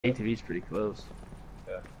ATV's pretty close.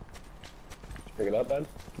 Yeah. Did you pick it up, Ben?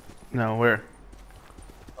 No, where?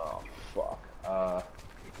 Oh, fuck.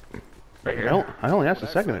 Right here. I only asked a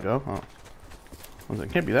second ago. Oh. I was like,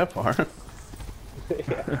 it can't be that far.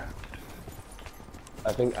 Yeah.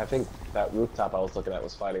 I think that rooftop I was looking at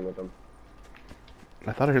was fighting with them.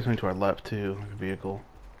 I thought it was going to our left too, like a vehicle.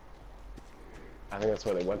 I think that's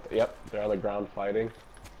where they went. Yep, they're on the ground fighting.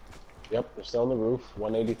 Yep, they're still on the roof.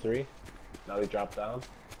 183. Now they dropped down.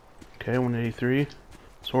 Okay, 183.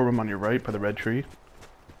 Sourby on your right by the red tree.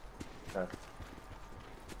 Okay.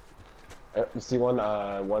 You see one,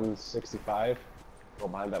 165? Go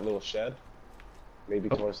behind that little shed. Maybe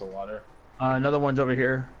towards the water. Another one's over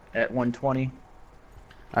here at 120.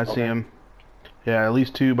 I see him. Yeah, at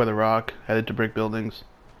least two by the rock, headed to brick buildings.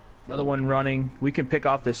 Another one running. We can pick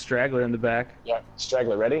off this straggler in the back. Yeah,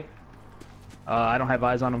 straggler ready? I don't have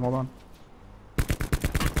eyes on him. Hold on.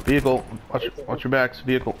 Vehicle. Watch your backs.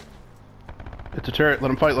 Vehicle. It's a turret. Let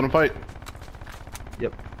him fight. Let him fight.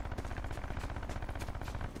 Yep.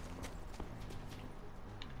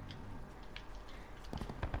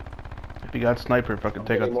 If you got sniper, fucking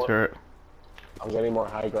take out the turret. I'm getting more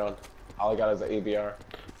high ground. All I got is an ABR.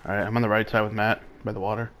 Alright, I'm on the right side with Matt, by the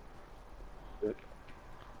water.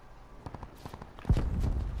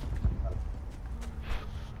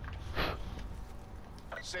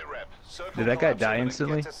 Did that guy die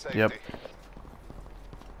instantly? Yep.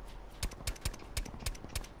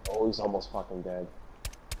 Oh, he's almost fucking dead.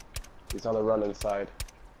 He's on the run inside.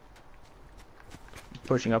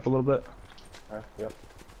 Pushing up a little bit. Yep.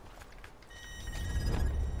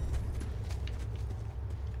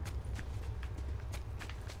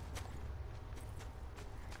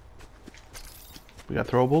 We got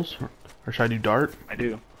throwables? Or should I do dart? I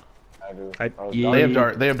do. I do. Yeah. They have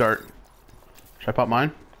dart. They have dart. Should I pop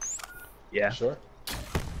mine? Yeah. Sure.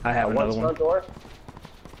 I have another one. Front door.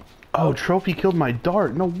 Oh, trophy killed my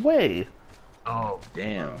dart. No way. Oh,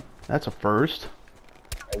 damn. That's a first.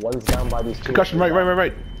 And one's down by these two. Concussion,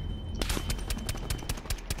 right.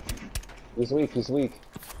 He's weak, he's weak.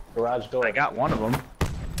 Garage door. I got one of them.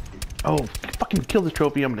 Oh, fucking kill this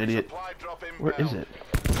trophy. I'm an idiot. Where is it?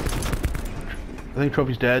 I think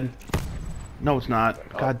trophy's dead. No, it's not.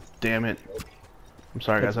 God damn it. I'm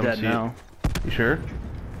sorry, guys. I don't see it. You sure?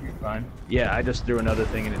 You're fine. Yeah, I just threw another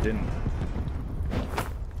thing and it didn't.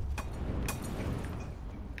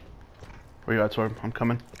 Where you at, Sword? I'm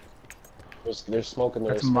coming. There's smoke in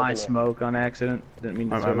there. That's my smoke on accident. Didn't mean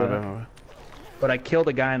to throw My that. bad. But I killed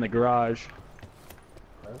a guy in the garage.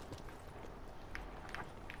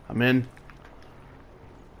 I'm in.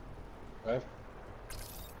 Okay.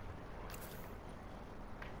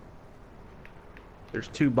 There's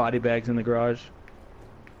two body bags in the garage.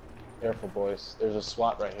 Careful, boys. There's a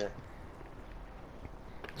SWAT right here.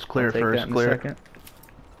 It's clear Take first. that in Clear. a second.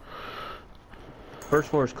 First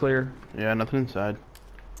floor is clear. Yeah, nothing inside.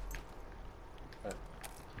 Okay.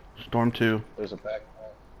 Storm 2. There's a back.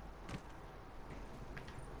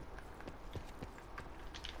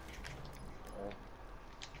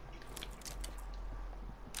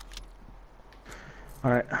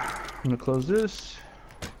 Alright, I'm gonna close this.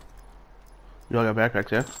 You all got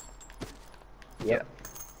backpacks, yeah? Yep.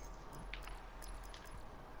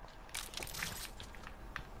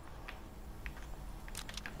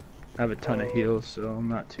 I have a ton of heals, so I'm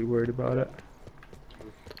not too worried about it.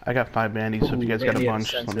 I got 5 bandies, so if you guys got a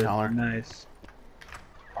bunch, let me holler. Nice.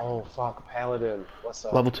 Oh fuck, Paladin. What's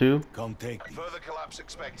up? Level 2. Come take me. Further collapse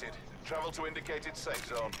expected. Travel to indicated safe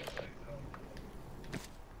zone.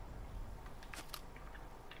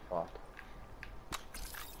 Fuck.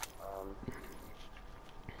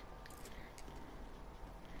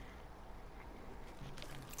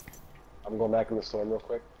 I'm going back in the storm real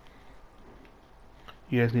quick.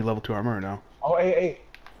 You guys need level 2 armor or no? Oh, hey.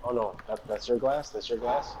 Oh no, that's your glass? That's your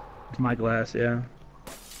glass? It's my glass, yeah.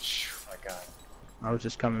 My god. I was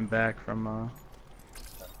just coming back from,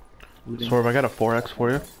 looting. Sorb, I got a 4x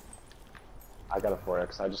for you. I got a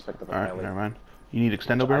 4x. I just picked up a Alright, pally. never mind. You need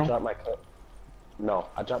extendo barrel?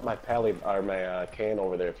 I dropped my pally, or my cane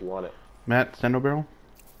over there if you want it. Matt, extendo barrel?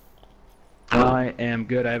 I am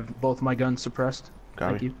good. I have both my guns suppressed.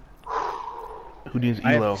 Thank you. Who needs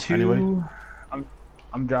I have elo, two. anyway?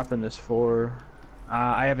 I'm dropping this for.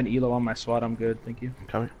 I have an elo on my SWAT. I'm good. Thank you.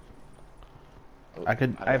 Copy. I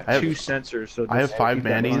have two sensors, so I have 5 keep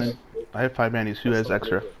that in bandies. mind. I have 5 bandies. Who has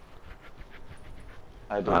extra?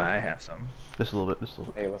 I do. I have some. Just a little bit.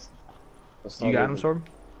 Hey, let's You got him, Sorb?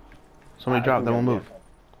 Somebody drop, then we'll move.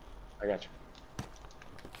 I got you.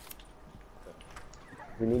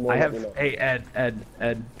 We need more. I have. Hey,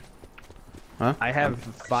 Ed. Huh? I have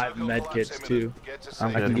 5 med kits too. I'm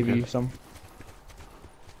I good, can give I'm you good. some.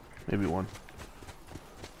 Maybe one.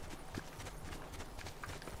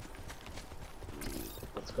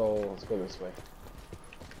 Let's go this way.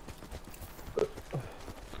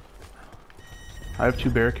 I have 2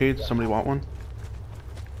 barricades. Somebody want one?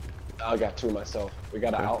 I got 2 myself. We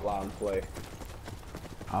got an outlaw in play.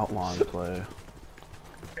 Outlaw in play.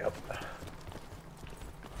 Yep.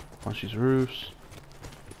 Punch these roofs.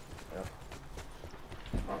 Yep.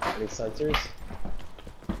 Any sensors?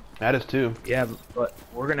 That is 2. Yeah, but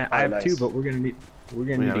we're gonna. I have nice. 2, but we're gonna need to we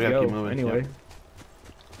gotta go keep moving, anyway. yeah.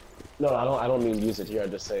 No, I don't mean use it here.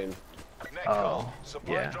 I'm just saying. Net Oh, call.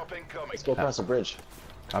 Supply yeah. drop incoming. Let's go across the bridge.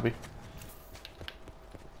 Copy.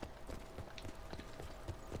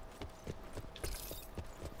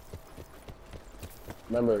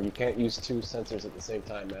 Remember, you can't use 2 sensors at the same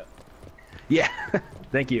time, Matt. Yeah,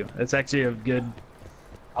 thank you. That's actually a good.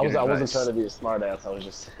 I wasn't advice. trying to be a smart ass. I was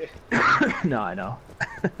just. No, I know.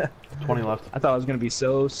 20 left. I thought I was gonna be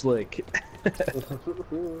so slick.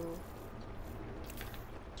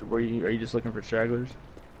 So are you just looking for stragglers?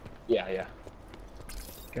 Yeah.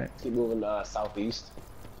 Okay. Keep moving southeast.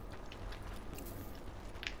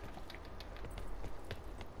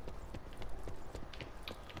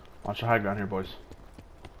 Watch the high ground here, boys.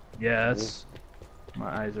 Yeah, that's.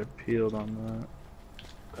 My eyes are peeled on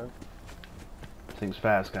Okay. Thing's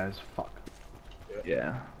fast, guys. Fuck. that.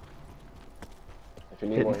 Yeah. If you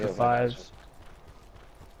need Hitting more for heals, I got you. 5s.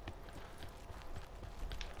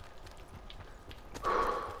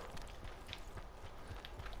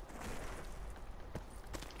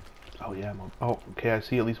 Oh yeah. Oh, okay. I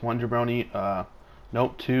see at least 1 jabroni.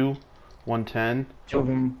 Nope. 2. 110. 2 of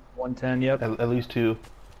them, 110. Yep. At least 2.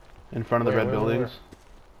 In front of the Where, red where, buildings.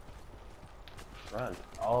 Run.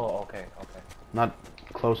 Oh, okay. Not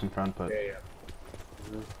close in front, but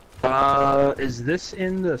Yeah. Is this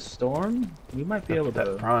in the storm? We might be able that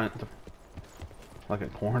to. front, like a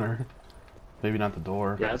corner. Maybe not the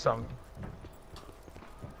door. Yeah, that's on.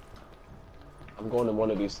 I'm going in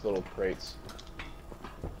one of these little crates.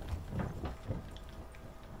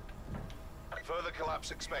 Further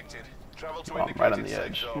collapse expected. Travel to Oh, indicated right on the safe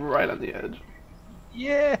edge. zone. Right on the edge.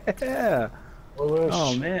 Yeah.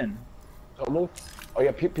 Oh man. Don't move. Oh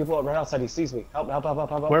yeah, people are right outside. He sees me. Help. Where? I'm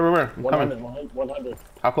 100, coming. 100.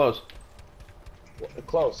 How close?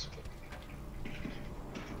 Close.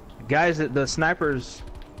 Guys, the snipers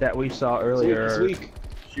that we saw earlier It's are weak.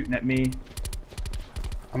 shooting at me.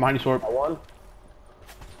 I'm behind you, Sorb. I won.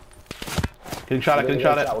 Getting shot at. We're Getting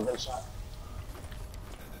shot at. We're getting shot.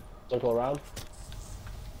 Circle around.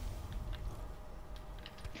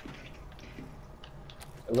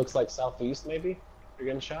 It looks like southeast, maybe. You're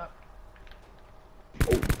getting shot.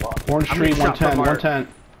 Oh, fuck. Orange I'm Street, getting shot 110. from our- 110.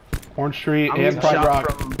 Orange Street I'm and getting Pride shot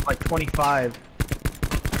Rock. from like 25.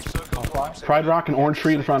 Circle collapse Pride Rock and Orange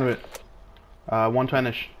Street in front of it.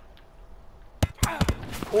 110-ish.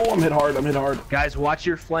 Oh, I'm hit hard. Guys, watch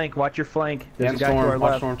your flank. Watch your flank. There's And a guy to our Storm.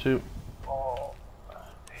 Watch left. Storm too.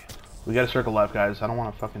 We gotta circle left, guys. I don't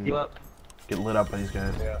want to fucking Heal up. get lit up by these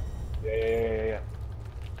guys. Yeah.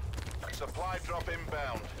 Supply drop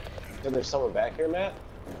inbound. Then there's someone back here, Matt.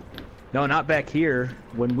 No, not back here.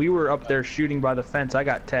 When we were up there shooting by the fence, I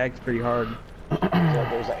got tagged pretty hard.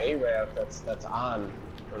 There's an ARAF that's on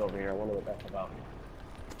right over here. I wonder what that's about.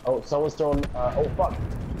 Oh, someone's throwing. Oh fuck.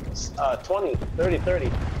 20, 30,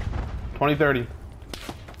 30, 20-30.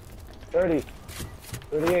 30,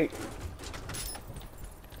 38.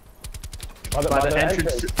 By By the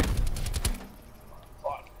entrance.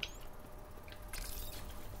 Fuck.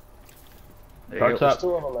 There you Darts go. up. There's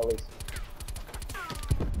 2 of them at least.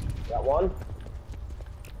 Got 1.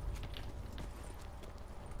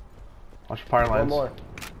 Watch the power 1 lines. more.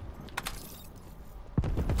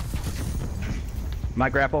 My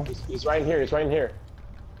grapple. He's right in here. He's right in here.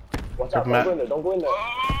 Watch out! Matt. Don't go in there. Don't go in there.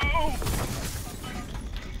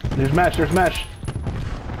 There's mesh.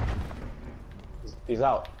 He's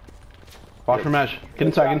out. Watch for mesh. Get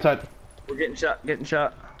inside. We're getting shot.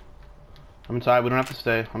 I'm inside. We don't have to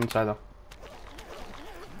stay. I'm inside though.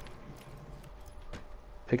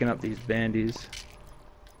 Picking up these bandies.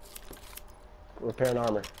 Repairing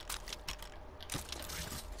armor.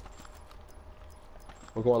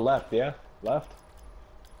 We're going left. Yeah, left.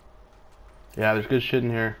 Yeah, there's good shit in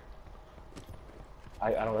here.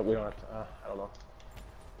 I don't know. We don't have to. I don't know.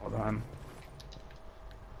 Hold on.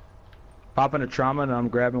 Popping a trauma and I'm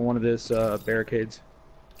grabbing one of this barricades.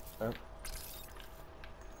 Okay.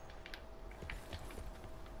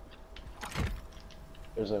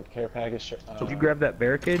 There's a care package. Did you grab that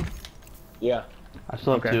barricade? Yeah. I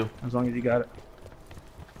still have 2. As long as you got it.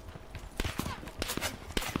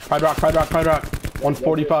 Pride Rock.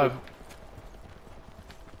 145.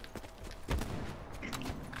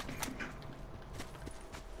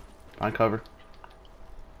 Find cover.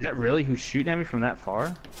 Is that really who's shooting at me from that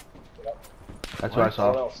far? That's what I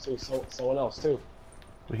Someone saw. else too. Someone else too.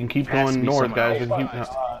 We can keep Has to going be north, someone guys. We else. can keep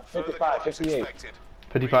 55, 58.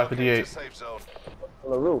 55, 58. Safe zone.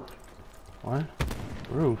 On the roof. What?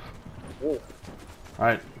 Roof. Roof.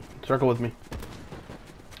 Alright, circle with me.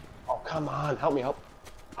 Oh, come on. Help me, help.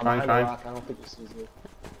 I'm Trying, behind trying. the rock. I don't think he sees me.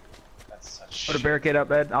 That's such Put a shit. barricade up,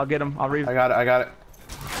 Ed. I'll get him. I'll read. I got it, I got it.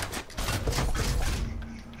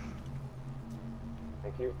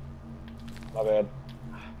 Thank you. My bad.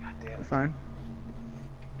 God damn. Fine.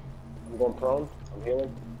 I'm going prone. I'm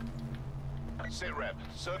healing. Sit rep.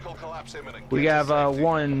 Circle collapse imminent. We Get have to safety.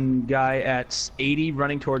 one guy at 80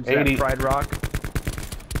 running towards 80. that fried rock.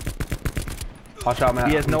 Watch out, man.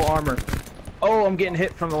 He has no armor. Oh, I'm getting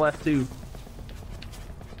hit from the left too.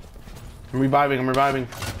 I'm reviving, I'm reviving.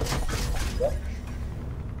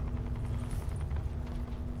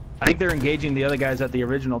 I think they're engaging the other guys at the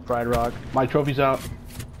original Pride Rock. My trophy's out.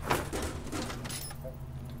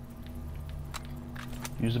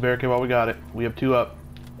 Use the barricade while we got it. We have 2 up.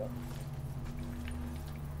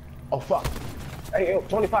 Oh, fuck. Hey,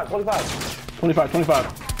 25, 25. 25,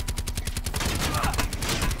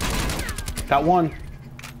 25. Got 1.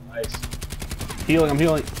 Nice. Healing, I'm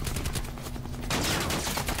healing.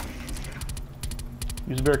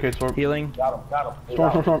 Use the barricade, Storm. Healing. Got him, got him. He's Storm,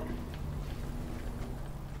 out. storm, storm.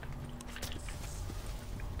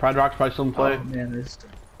 Pride Rock's probably still in play. Oh man, this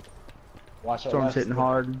Watch out. storm's left. hitting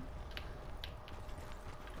hard.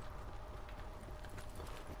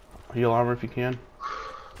 Heal armor if you can.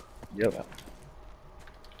 Yep.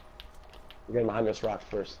 We're getting behind this rock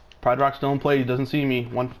first. Pride Rock's still in play. He doesn't see me.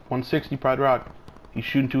 160 Pride Rock. He's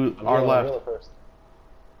shooting to I'm our healing, left. I'm healing first.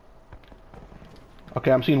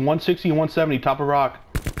 Okay, I'm seeing 160 and 170 top of rock.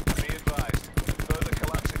 Be advised. Further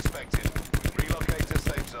collapse expected. Relocate to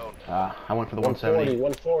safe zone. I went for the 140, 170.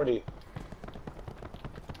 140.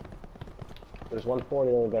 There's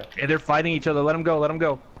 140 over there. Hey, they're fighting each other. Let them go. Let them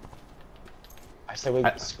go. I said we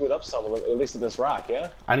screwed up some, at least at this rock, yeah?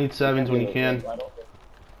 I need 7s when you can. Wide open.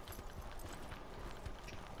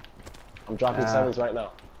 I'm dropping 7s right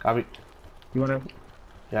now. Copy. You wanna?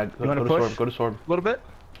 Yeah, You wanna go to push? Sorb. Go to Sorb. A little bit.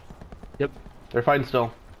 Yep. They're fighting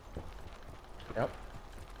still. Yep.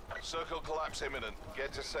 Circle collapse imminent.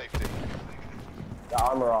 Get to safety. Got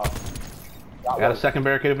armor off. Got one. a second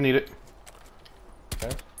barricade if we need it.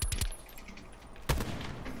 Okay.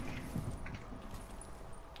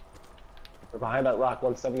 We're behind that rock,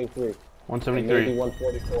 173. And 173. maybe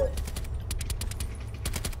 144.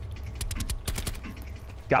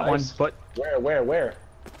 Got Nice. one. But Where?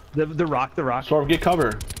 the rock. The rock. Sorb, get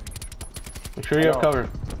cover. Make sure you I have know. cover.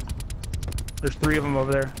 There's 3 of them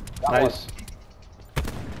over there. Got Nice. one.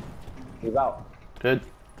 He's out. Good.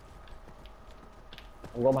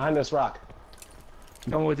 I'm going behind this rock.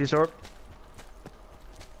 Coming with you, Sorb.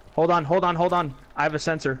 Hold on. Hold on. Hold on. I have a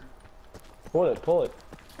sensor. Pull it, pull it.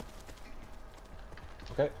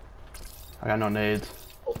 Okay. I got no nades.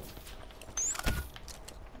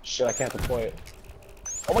 Shit, I can't deploy it.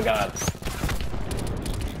 Oh my god!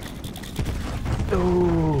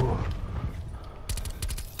 Ooh.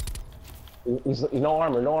 He's no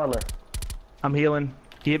armor, no armor. I'm healing.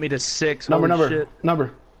 He hit me to 6. Number, Holy number, shit.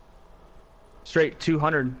 number. Straight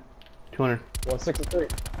 200. 200. 163.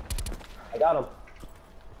 I got him.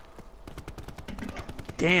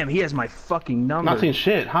 Damn, he has my fucking I'm number. not seeing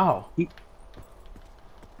shit. How? He's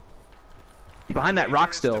behind that rock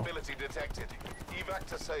Major still. instability detected. Evac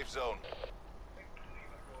to safe zone.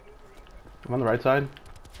 I'm on the right side.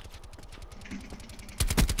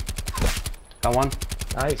 Got one.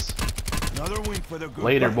 Nice. Another win for the good.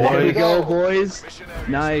 Later, There we boys. go, boys. Mission area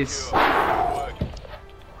Nice. secure. Good work.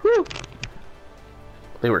 Woo.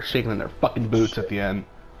 They were shaking in their fucking boots at the end.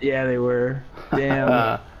 Yeah, they were.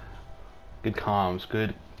 Damn. Good comms.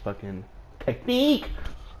 Good fucking technique.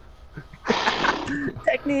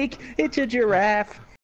 Technique. It's a giraffe.